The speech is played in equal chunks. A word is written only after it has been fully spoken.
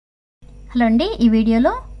Hello అండి, ఈ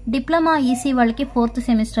వీడియోలో డిప్లొమా ఈసీ వాళ్ళకి 4th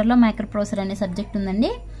సెమిస్టర్లో మైక్రోప్రాసెసర్ అనే సబ్జెక్ట్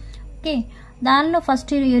ఉందండి. ఓకే, దానిలో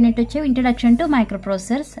ఫస్ట్ యూనిట్ వచ్చే ఇంట్రడక్షన్ టు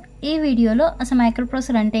మైక్రోప్రాసెసర్స్. ఈ వీడియోలో అసలు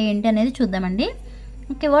మైక్రోప్రాసెసర్ అంటే ఏంటి అనేది చూద్దామండి.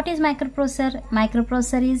 Okay, what is microprocessor?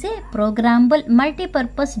 Microprocessor is a programmable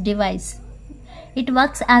multipurpose device. It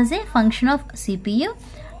works as a function of CPU.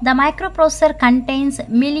 The microprocessor contains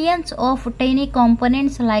millions of tiny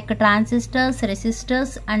components like transistors,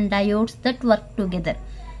 resistors and diodes that work together.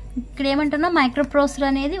 ఇక్కడ ఏమంటున్నాం, microprocessor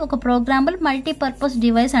అనేది ఒక programmable multipurpose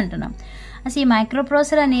device అంటున్నాం. అసలు ఈ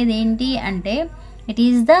microprocessor అనేది ఏంటి అంటే it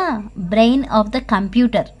is the brain of the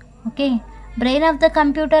computer. Okay, brain of the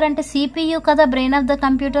computer అంటే CPU కదా బ్రెయిన్ ఆఫ్ ద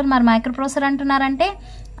కంప్యూటర్. మరి మైక్రోప్రాసెసర్ అంటున్నారంటే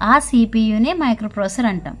ఆ CPUనే మైక్రోప్రాసెసర్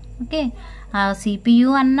అంటాం. ఓకే, ఆ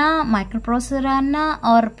CPU అన్నా మైక్రోప్రాసెసర్ అన్నా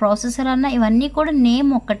ఆర్ ప్రాసెసర్ అన్నా ఇవన్నీ కూడా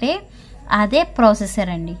నేమ్ ఒక్కటే, అదే ప్రాసెసర్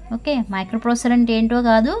అండి. ఓకే, మైక్రోప్రాసెసర్ అంటే ఏంటో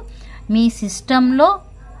కాదు, మీ సిస్టంలో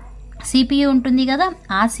CPU ఉంటుంది కదా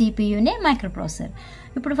ఆ CPUనే మైక్రోప్రాసెసర్.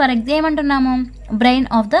 ఇప్పుడు for example ఏమంటున్నాము, brain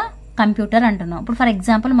of the computer అంటున్నాం. ఇప్పుడు ఫర్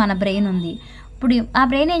ఎగ్జాంపుల్ మన బ్రెయిన్ ఉంది. ఇప్పుడు ఆ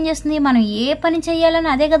బ్రెయిన్ ఏం చేస్తుంది, మనం ఏ పని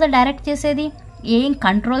చేయాలన్నా అదే కదా డైరెక్ట్ చేసేది. ఏం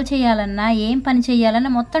కంట్రోల్ చేయాలన్నా ఏం పని చేయాలన్నా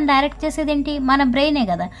మొత్తం డైరెక్ట్ చేసేది ఏంటి, మన బ్రెయినే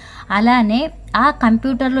కదా. అలానే ఆ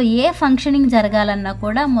కంప్యూటర్లో ఏ ఫంక్షనింగ్ జరగాలన్నా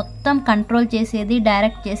కూడా మొత్తం కంట్రోల్ చేసేది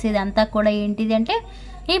డైరెక్ట్ చేసేది అంతా కూడా ఏంటిది అంటే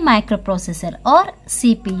ఈ microprocessor are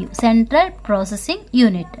CPU, central processing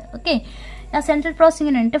unit. Okay, ఆ సెంట్రల్ ప్రాసెసింగ్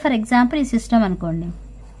యూనిట్ అంటే ఫర్ ఎగ్జాంపుల్ ఈ సిస్టమ్ అనుకోండి.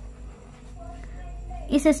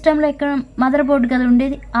 ఈ సిస్టంలో ఇక్కడ మదర్ బోర్డు కదా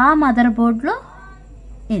ఉండేది, ఆ మదర్ బోర్డులో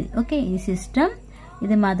ఇది. ఓకే, ఈ సిస్టమ్,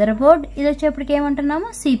 ఇది మదర్ బోర్డ్, ఇది వచ్చేప్పటికి ఏమంటున్నాము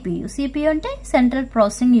CPU అంటే central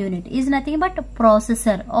processing unit. Is nothing but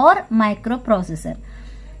processor are micro processor.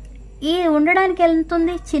 ఈ ఉండడానికి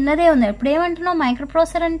వెళ్తుంది చిన్నదే ఉంది. ఇప్పుడు ఏమంటున్నాం,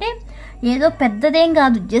 మైక్రోప్రాసెసర్ అంటే ఏదో పెద్దదేం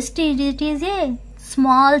కాదు, just it is a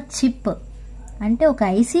small chip, అంటే ఒక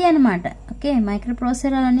ఐసీ అనమాట. ఓకే,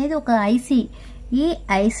 మైక్రోప్రాసెసర్ అనేది ఒక ఐసీ. ఈ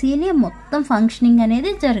ఐసీని మొత్తం ఫంక్షనింగ్ అనేది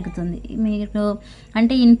జరుగుతుంది. మీరు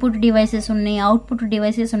అంటే ఇన్పుట్ డివైసెస్ ఉన్నాయి, అవుట్పుట్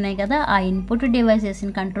డివైసెస్ ఉన్నాయి కదా, ఆ ఇన్పుట్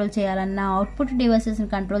డివైసెస్ని కంట్రోల్ చేయాలన్నా, అవుట్పుట్ డివైసెస్ని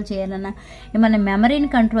కంట్రోల్ చేయాలన్నా, ఏమన్నా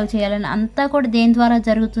మెమరీని కంట్రోల్ చేయాలన్నా అంతా కూడా దేని ద్వారా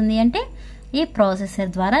జరుగుతుంది అంటే ఈ ప్రాసెసర్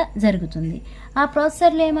ద్వారా జరుగుతుంది. ఆ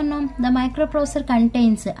ప్రాసెసర్లో ఏమన్నాం, ద మైక్రోప్రాసెసర్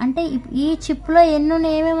కంటైన్స్ అంటే ఈ చిప్లో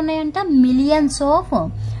ఏమేమి ఉన్నాయంట, మిలియన్స్ ఆఫ్,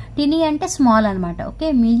 టినీ అంటే స్మాల్ అనమాట. Okay,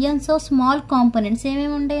 millions of small components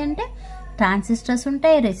ఏమేమి ఉంటాయంటే ట్రాన్సిస్టర్స్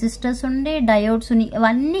ఉంటాయి, రెసిస్టర్స్ ఉంటాయి, డయోడ్స్ ఉన్నాయి.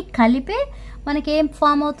 ఇవన్నీ కలిపే మనకి ఏం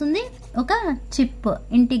ఫామ్ అవుతుంది, ఒక చిప్,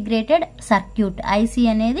 ఇంటిగ్రేటెడ్ సర్క్యూట్ ఐసీ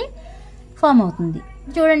అనేది ఫామ్ అవుతుంది.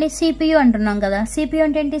 చూడండి, CPU అంటున్నాం కదా, CPU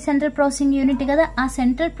అంటే ఏంటి, సెంట్రల్ ప్రాసెసింగ్ యూనిట్ కదా. ఆ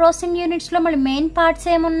సెంట్రల్ ప్రాసెసింగ్ యూనిట్స్ లో మళ్ళీ మెయిన్ పార్ట్స్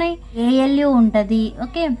ఏమున్నాయి, ALU ఉంటది.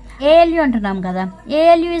 ఓకే, ALU అంటున్నాం కదా,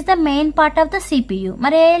 ALU is the main part of the CPU.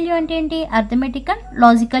 మరి ALU అంటే ఏంటి, arithmetic and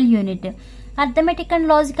logical unit. Arithmetic and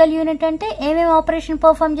logical unit అంటే ఏమేమి ఆపరేషన్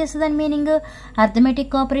పర్ఫామ్ చేస్తుంది అని మీనింగ్,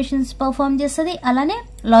 అర్థమెటిక్ ఆపరేషన్స్ పర్ఫామ్ చేస్తుంది, అలానే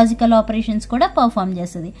లాజికల్ ఆపరేషన్స్ కూడా పర్ఫామ్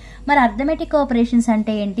చేస్తుంది. మరి అర్థమెటిక్ ఆపరేషన్స్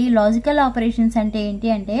అంటే ఏంటి, లాజికల్ ఆపరేషన్స్ అంటే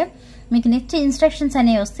ఏంటి అంటే మీకు నెక్స్ట్ ఇన్స్ట్రక్షన్స్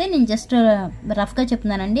అనేవి వస్తే నేను జస్ట్ రఫ్గా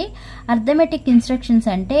చెప్తున్నానండి. అర్థమెటిక్ ఇన్స్ట్రక్షన్స్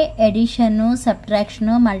అంటే ఎడిషను,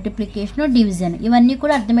 సబ్ట్రాక్షను, మల్టిప్లికేషను, డివిజన్, ఇవన్నీ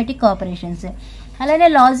కూడా అర్థమెటిక్ ఆపరేషన్స్. అలానే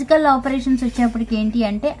లాజికల్ ఆపరేషన్స్ వచ్చేప్పటికి ఏంటి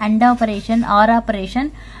అంటే and operation, are operation,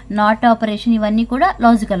 not operation, ఇవన్నీ కూడా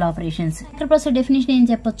లాజికల్ ఆపరేషన్స్. మైక్రోప్రాసెసర్ డెఫినేషన్ ఏం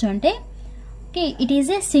చెప్పొచ్చు అంటే okay, it is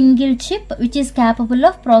a single chip which is capable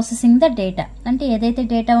of processing the data. అంటే ఏదైతే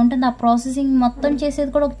డేటా ఉంటుందో ఆ ప్రాసెసింగ్ మొత్తం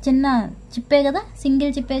చేసేది కూడా ఒక చిన్న చిప్పే కదా,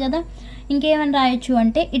 సింగిల్ చిప్పే కదా. ఇంకేమని రాయొచ్చు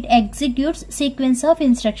అంటే it executes sequence of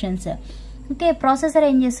instructions. Okay, processor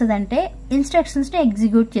ఏం చేస్తుంది అంటే ఇన్స్ట్రక్షన్స్ని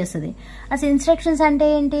ఎగ్జిక్యూట్ చేస్తుంది. అసలు ఇన్స్ట్రక్షన్స్ అంటే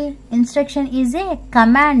ఏంటి, instruction is a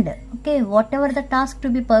command. Okay, what ever the task to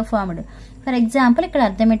be performed. For example ఇక్కడ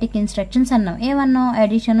అర్థమెటిక్ ఇన్స్ట్రక్షన్స్ అన్నాం, ఏమన్నాం,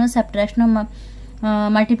 ఎడిషను, సబ్ట్రాక్షను,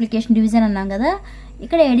 మల్టిప్లికేషన్, డివిజన్ అన్నాం కదా.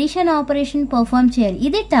 ఇక్కడ ఎడిషన్ ఆపరేషన్ పర్ఫామ్ చేయాలి,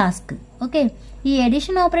 ఇది టాస్క్. ఓకే, ఈ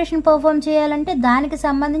ఎడిషన్ ఆపరేషన్ పర్ఫామ్ చేయాలంటే దానికి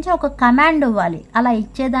సంబంధించి ఒక కమాండ్ ఇవ్వాలి, అలా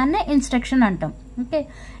ఇచ్చేదాన్నే ఇన్స్ట్రక్షన్ అంటాం. Okay,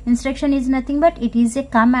 instruction is nothing but it is a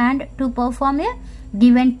command to perform a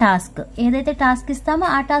given task. ఏదైతే టాస్క్ ఇస్తామో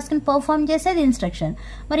ఆ టాస్క్ని పర్ఫామ్ చేసేది ఇన్స్ట్రక్షన్.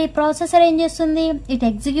 మరి ఈ ప్రాసెసర్ ఏం చేస్తుంది, it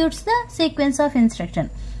executes the sequence of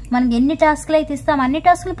instruction. మనకి ఎన్ని టాస్క్లు అయితే ఇస్తామో అన్ని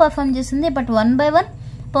టాస్క్లు పర్ఫామ్ చేస్తుంది, బట్ 1 by 1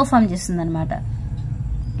 పర్ఫామ్ చేస్తుంది అనమాట.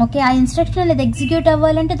 ఓకే, ఆ ఇన్స్ట్రక్షన్ అనేది ఎగ్జిక్యూట్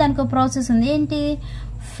అవ్వాలంటే దానికి ఒక ప్రాసెస్ ఉంది. ఏంటి,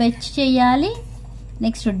 ఫెచ్ చేయాలి,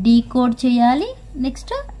 నెక్స్ట్ డీకోడ్ చేయాలి,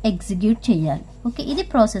 నెక్స్ట్ ఎగ్జిక్యూట్ చేయాలి. ఓకే, ఇది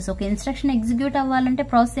ప్రాసెస్. ఓకే, ఇన్స్ట్రక్షన్ ఎగ్జిక్యూట్ అవ్వాలంటే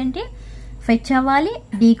ప్రాసెస్ ఏంటి, ఫెచ్ అవ్వాలి,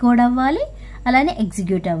 డీకోడ్ అవ్వాలి, అలానే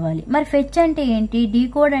ఎగ్జిక్యూట్ అవ్వాలి. మరి ఫెచ్ అంటే ఏంటి,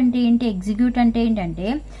 డీకోడ్ అంటే ఏంటి, ఎగ్జిక్యూట్ అంటే ఏంటంటే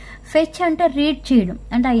ఫెచ్ అంటే రీడ్ చేయడం,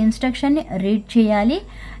 అంటే ఆ ఇన్స్ట్రక్షన్ని రీడ్ చేయాలి.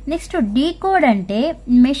 నెక్స్ట్ డీకోడ్ అంటే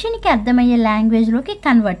మెషిన్కి అర్థమయ్యే లాంగ్వేజ్లోకి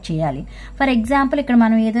కన్వర్ట్ చేయాలి. ఫర్ ఎగ్జాంపుల్ ఇక్కడ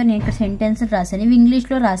మనం నేను ఇక్కడ సెంటెన్స్ రాశాను, ఇవి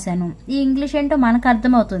ఇంగ్లీష్లో రాశాను. ఈ ఇంగ్లీష్ ఏంటో మనకు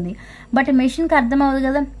అర్థమవుతుంది, బట్ మెషిన్కి అర్థం అవ్వదు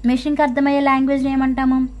కదా. మెషిన్కి అర్థమయ్యే లాంగ్వేజ్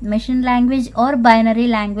ఏమంటాము? Machine language are binary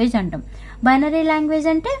language అంటాం. బైనరీ లాంగ్వేజ్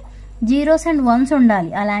అంటే 0s and 1s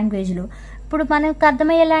ఉండాలి ఆ లాంగ్వేజ్లో. ఇప్పుడు మనకు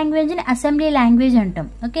అర్థమయ్యే లాంగ్వేజ్ని అసెంబ్లీ లాంగ్వేజ్ అంటాం.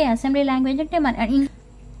 ఓకే, అసెంబ్లీ లాంగ్వేజ్ అంటే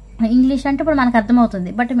ఇంగ్లీష్ అంటే ఇప్పుడు మనకు అర్థమవుతుంది,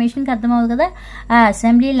 బట్ మెషిన్కి అర్థమవుతుంది కదా. ఆ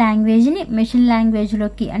అసెంబ్లీ లాంగ్వేజ్ని మెషిన్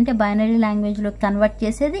లాంగ్వేజ్లోకి అంటే బైనరీ లాంగ్వేజ్లోకి కన్వర్ట్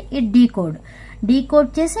చేసేది ఈ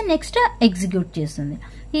డీకోడ్ చేసి నెక్స్ట్ ఎగ్జిక్యూట్ చేస్తుంది.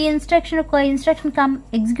 ఈ ఇన్స్ట్రక్షన్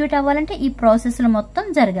ఎగ్జిక్యూట్ అవ్వాలంటే ఈ ప్రాసెస్లో మొత్తం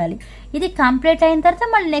జరగాలి. ఇది కంప్లీట్ అయిన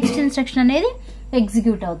తర్వాత మళ్ళీ నెక్స్ట్ ఇన్స్ట్రక్షన్ అనేది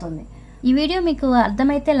ఎగ్జిక్యూట్ అవుతుంది. ఈ వీడియో మీకు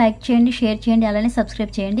అర్థమైతే లైక్ చేయండి, షేర్ చేయండి, అలానే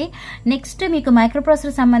సబ్స్క్రైబ్ చేయండి. నెక్స్ట్ మీకు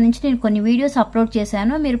మైక్రోప్రాసెసర్ సంబంధించి నేను కొన్ని వీడియోస్ అప్లోడ్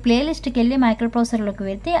చేశాను. మీరు ప్లేలిస్ట్కి వెళ్ళి మైక్రోప్రాసెసర్లోకి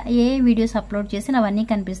వెళ్తే ఏ వీడియోస్ అప్లోడ్ చేసి అవన్నీ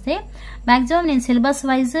కనిపిస్తాయి. మ్యాక్సిమం నేను సిలబస్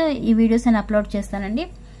వైజ్ ఈ వీడియోస్ అని అప్లోడ్ చేస్తానండి.